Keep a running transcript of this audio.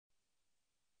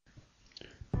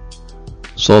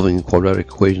Solving quadratic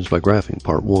equations by graphing,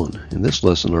 Part 1. In this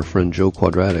lesson, our friend Joe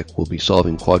Quadratic will be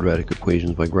solving quadratic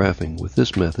equations by graphing. With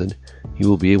this method, he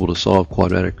will be able to solve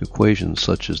quadratic equations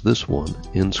such as this one,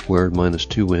 n squared minus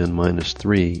 2n minus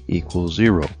 3 equals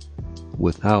 0,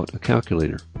 without a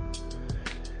calculator.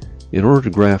 In order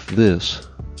to graph this,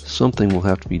 something will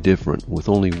have to be different. With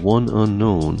only one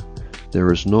unknown,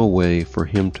 there is no way for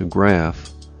him to graph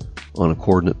on a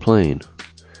coordinate plane.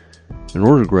 In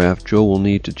order to graph, Joe will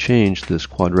need to change this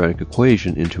quadratic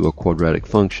equation into a quadratic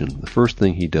function. The first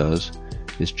thing he does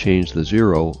is change the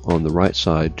 0 on the right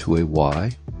side to a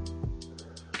y.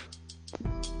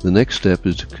 The next step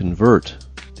is to convert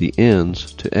the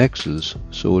n's to x's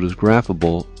so it is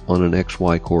graphable on an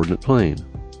xy coordinate plane.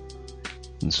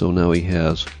 And so now he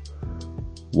has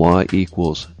y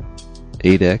equals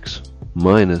 8x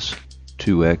minus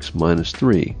 2x minus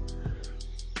 3.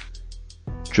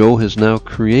 Joe has now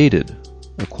created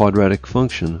a quadratic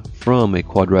function from a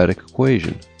quadratic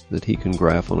equation that he can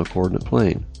graph on a coordinate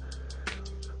plane.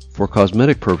 For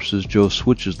cosmetic purposes, Joe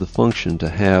switches the function to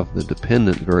have the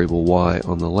dependent variable y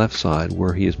on the left side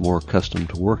where he is more accustomed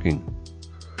to working.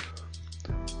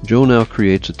 Joe now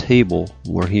creates a table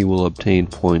where he will obtain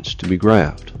points to be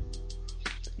graphed.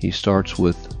 He starts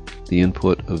with the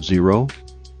input of 0.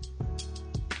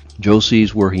 Joe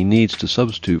sees where he needs to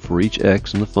substitute for each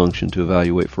x in the function to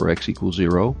evaluate for x equals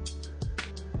 0.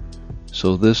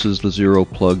 So this is the 0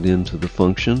 plugged into the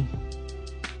function.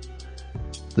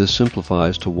 This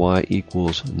simplifies to y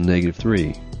equals negative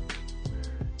 3.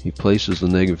 He places the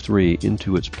negative 3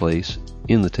 into its place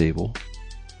in the table.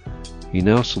 He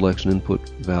now selects an input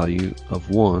value of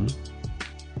 1.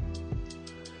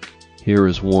 Here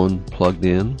is 1 plugged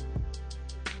in.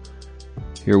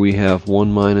 Here we have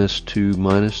 1 minus 2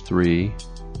 minus 3.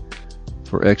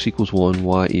 For x equals 1,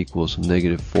 y equals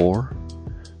negative 4.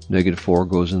 Negative 4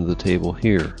 goes into the table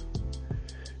here.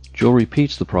 Joe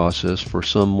repeats the process for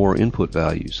some more input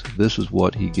values. This is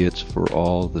what he gets for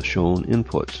all the shown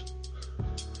inputs.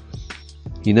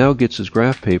 He now gets his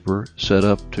graph paper set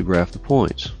up to graph the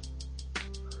points.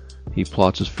 He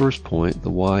plots his first point, the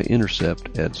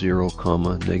y-intercept, at 0,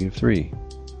 negative 3.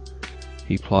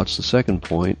 He plots the second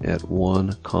point at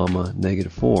 1,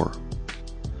 negative 4.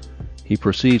 He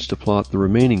proceeds to plot the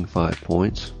remaining 5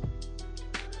 points.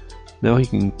 Now he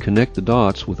can connect the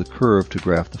dots with a curve to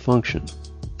graph the function.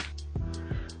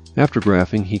 After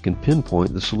graphing, he can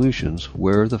pinpoint the solutions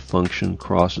where the function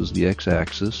crosses the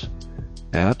x-axis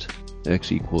at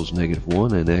x equals negative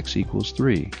 1 and x equals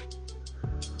 3.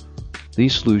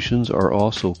 These solutions are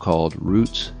also called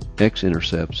roots,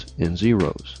 x-intercepts, and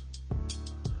zeros.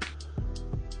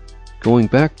 Going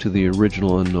back to the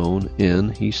original unknown n,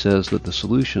 he says that the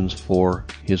solutions for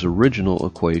his original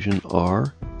equation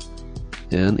are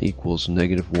n equals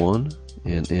negative 1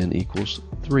 and n equals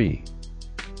 3.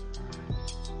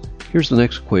 Here's the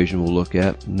next equation we'll look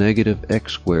at. Negative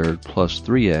x squared plus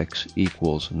 3x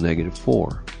equals negative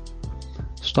 4.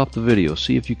 Stop the video.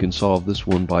 See if you can solve this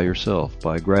one by yourself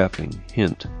by graphing.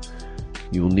 Hint: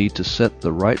 you will need to set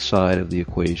the right side of the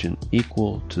equation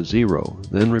equal to 0.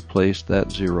 Then replace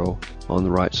that 0 on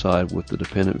the right side with the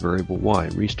dependent variable y.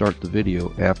 Restart the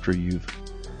video after you've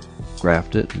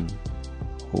graphed it, and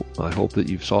I hope that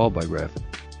you've solved by graphing.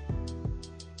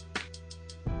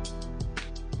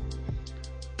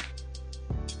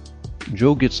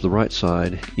 Joe gets the right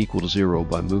side equal to 0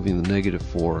 by moving the negative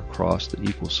 4 across the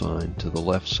equal sign to the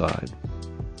left side.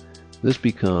 This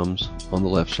becomes, on the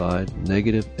left side,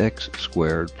 negative x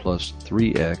squared plus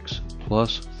 3x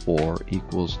plus 4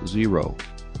 equals 0.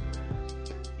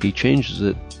 He changes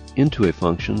it into a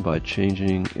function by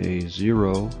changing a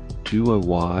 0 to a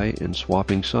y and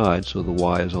swapping sides so the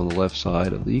y is on the left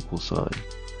side of the equal sign.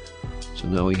 So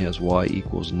now he has y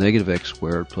equals negative x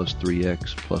squared plus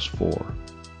 3x plus 4.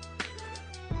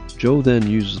 Joe then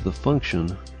uses the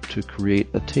function to create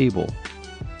a table,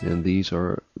 and these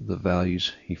are the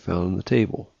values he found in the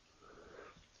table.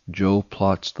 Joe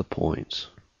plots the points.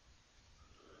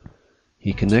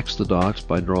 He connects the dots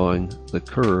by drawing the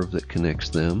curve that connects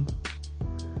them.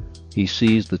 He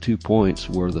sees the 2 points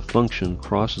where the function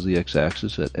crosses the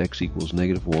x-axis at x equals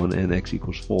negative 1 and x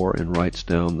equals 4 and writes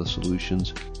down the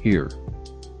solutions here.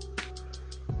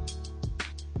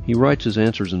 He writes his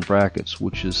answers in brackets,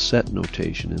 which is set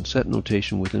notation. In set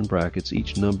notation within brackets,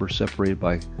 each number separated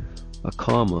by a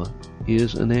comma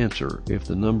is an answer. If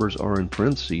the numbers are in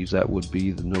parentheses, that would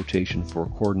be the notation for a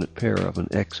coordinate pair of an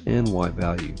x and y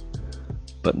value.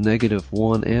 But negative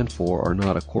 1 and 4 are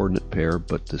not a coordinate pair,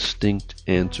 but distinct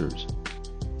answers.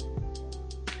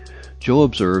 Joe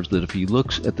observes that if he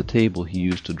looks at the table he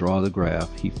used to draw the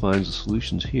graph, he finds the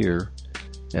solutions here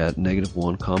at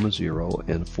 -1, 0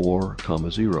 and 4,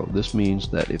 0. This means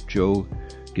that if Joe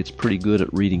gets pretty good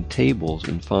at reading tables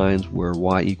and finds where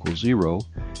y equals 0,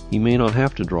 he may not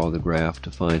have to draw the graph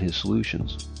to find his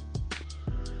solutions.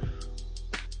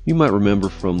 You might remember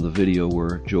from the video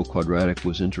where Joe Quadratic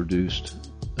was introduced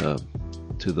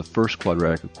to the first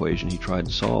quadratic equation he tried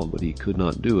to solve, but he could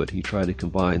not do it. He tried to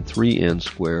combine 3n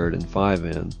squared and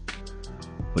 5n,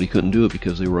 but he couldn't do it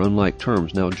because they were unlike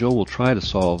terms. Now Joe will try to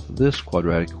solve this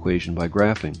quadratic equation by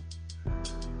graphing.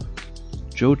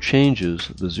 Joe changes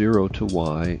the 0 to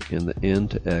y and the n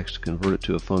to x to convert it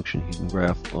to a function he can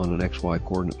graph on an xy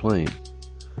coordinate plane.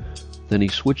 Then he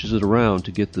switches it around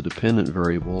to get the dependent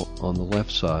variable on the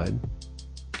left side.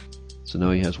 So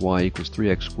now he has y equals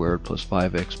 3x squared plus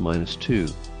 5x minus 2.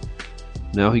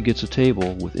 Now he gets a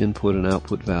table with input and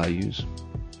output values.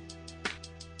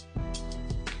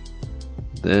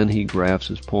 Then he graphs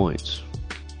his points.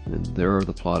 And there are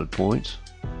the plotted points.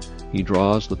 He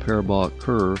draws the parabolic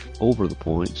curve over the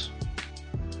points.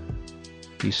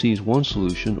 He sees one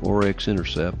solution, or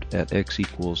x-intercept, at x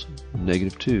equals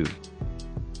 -2.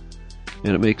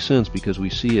 And it makes sense because we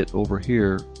see it over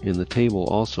here in the table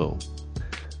also.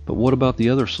 But what about the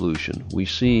other solution? We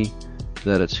see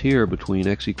that it's here between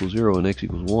x equals 0 and x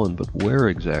equals 1, but where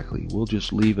exactly? We'll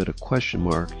just leave it a question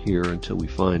mark here until we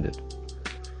find it.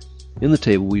 In the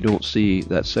table we don't see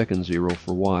that second 0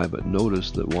 for y, but notice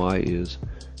that y is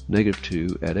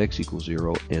 -2 at x equals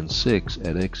 0 and 6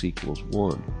 at x equals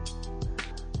 1.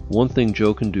 One thing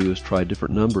Joe can do is try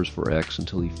different numbers for x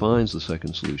until he finds the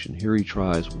second solution. Here he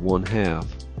tries 1/2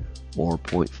 or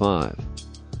 0.5.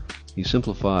 It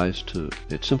simplifies to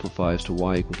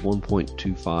y equals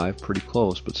 1.25, pretty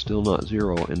close, but still not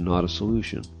 0 and not a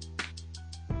solution.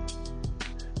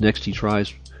 Next he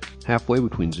tries halfway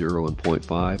between 0 and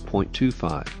 0.5,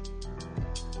 0.25.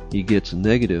 He gets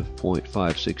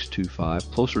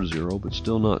 -0.5625, closer to 0, but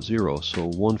still not 0, so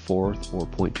 1/4 or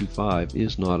 0.25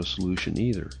 is not a solution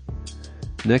either.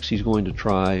 Next he's going to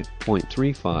try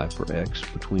 0.35 for x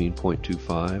between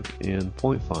 0.25 and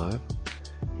 0.5.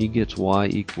 He gets y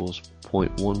equals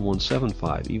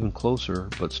 0.1175, even closer,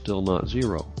 but still not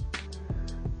 0.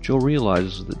 Joe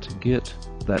realizes that to get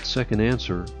that second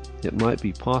answer, it might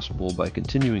be possible by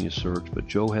continuing his search, but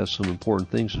Joe has some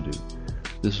important things to do.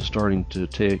 This is starting to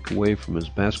take away from his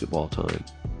basketball time.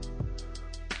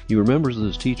 He remembers that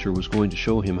his teacher was going to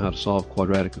show him how to solve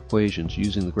quadratic equations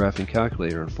using the graphing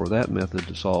calculator, and for that method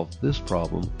to solve this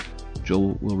problem,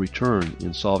 Joe will return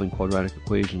in solving quadratic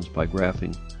equations by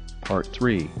graphing part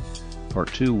 3.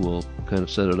 Part 2 will kind of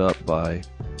set it up by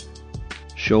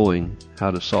showing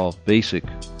how to solve basic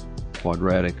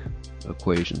quadratic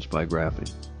equations by graphing.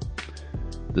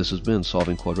 This has been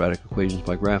Solving Quadratic Equations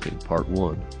by Graphing, Part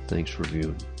 1. Thanks for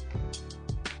viewing.